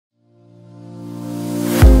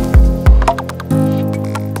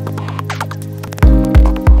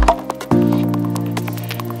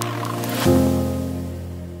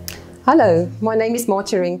Hello, my name is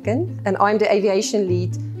Maatje Rencken and I'm the Aviation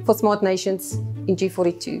Lead for Smart Nations in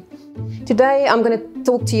G42. Today I'm going to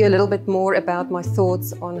talk to you a little bit more about my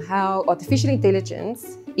thoughts on how artificial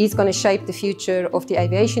intelligence is going to shape the future of the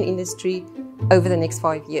aviation industry over the next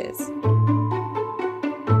 5 years.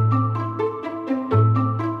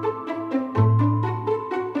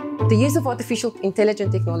 The use of artificial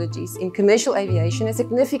intelligence technologies in commercial aviation has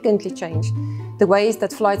significantly changed the ways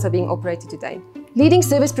that flights are being operated today. Leading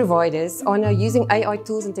service providers are now using AI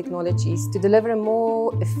tools and technologies to deliver a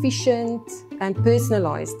more efficient and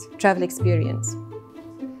personalized travel experience.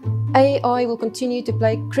 AI will continue to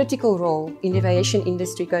play a critical role in the aviation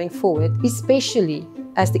industry going forward, especially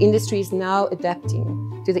as the industry is now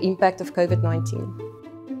adapting to the impact of COVID-19.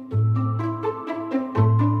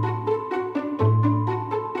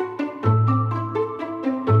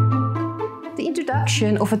 The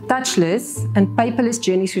introduction of a touchless and paperless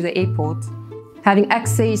journey through the airport, having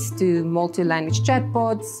access to multi-language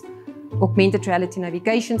chatbots, augmented reality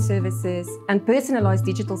navigation services, and personalized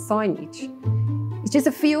digital signage is just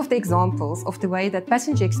a few of the examples of the way that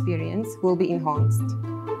passenger experience will be enhanced.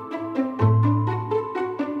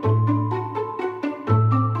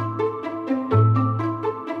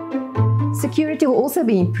 Security will also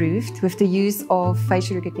be improved with the use of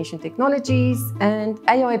facial recognition technologies and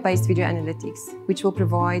AI-based video analytics, which will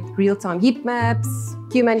provide real-time heat maps,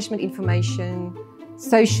 queue management information,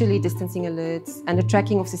 socially distancing alerts, and the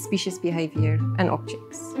tracking of suspicious behavior and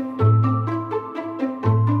objects.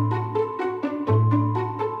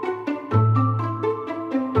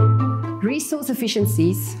 Resource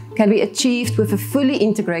efficiencies can be achieved with a fully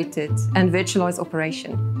integrated and virtualized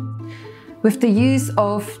operation, with the use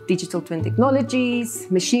of digital twin technologies,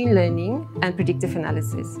 machine learning, and predictive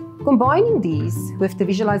analysis. Combining these with the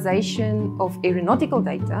visualization of aeronautical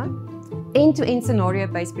data, end-to-end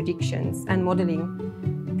scenario-based predictions and modeling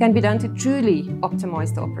can be done to truly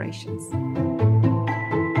optimize the operations.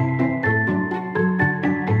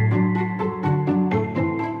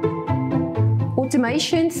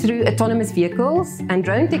 Automation through autonomous vehicles and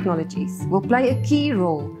drone technologies will play a key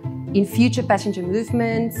role in future passenger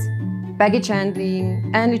movements, baggage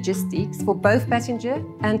handling, and logistics for both passenger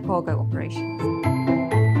and cargo operations.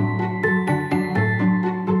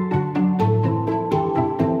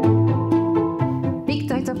 Big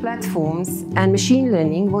data platforms and machine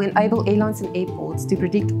learning will enable airlines and airports to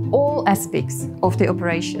predict all aspects of their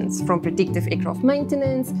operations, from predictive aircraft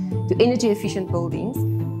maintenance to energy-efficient buildings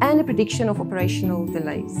and the prediction of operational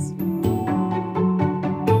delays.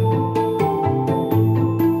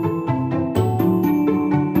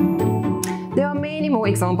 More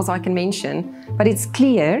examples I can mention, but it's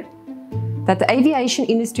clear that the aviation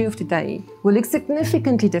industry of today will look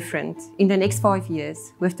significantly different in the next 5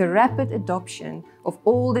 years with the rapid adoption of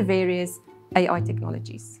all the various AI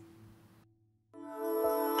technologies.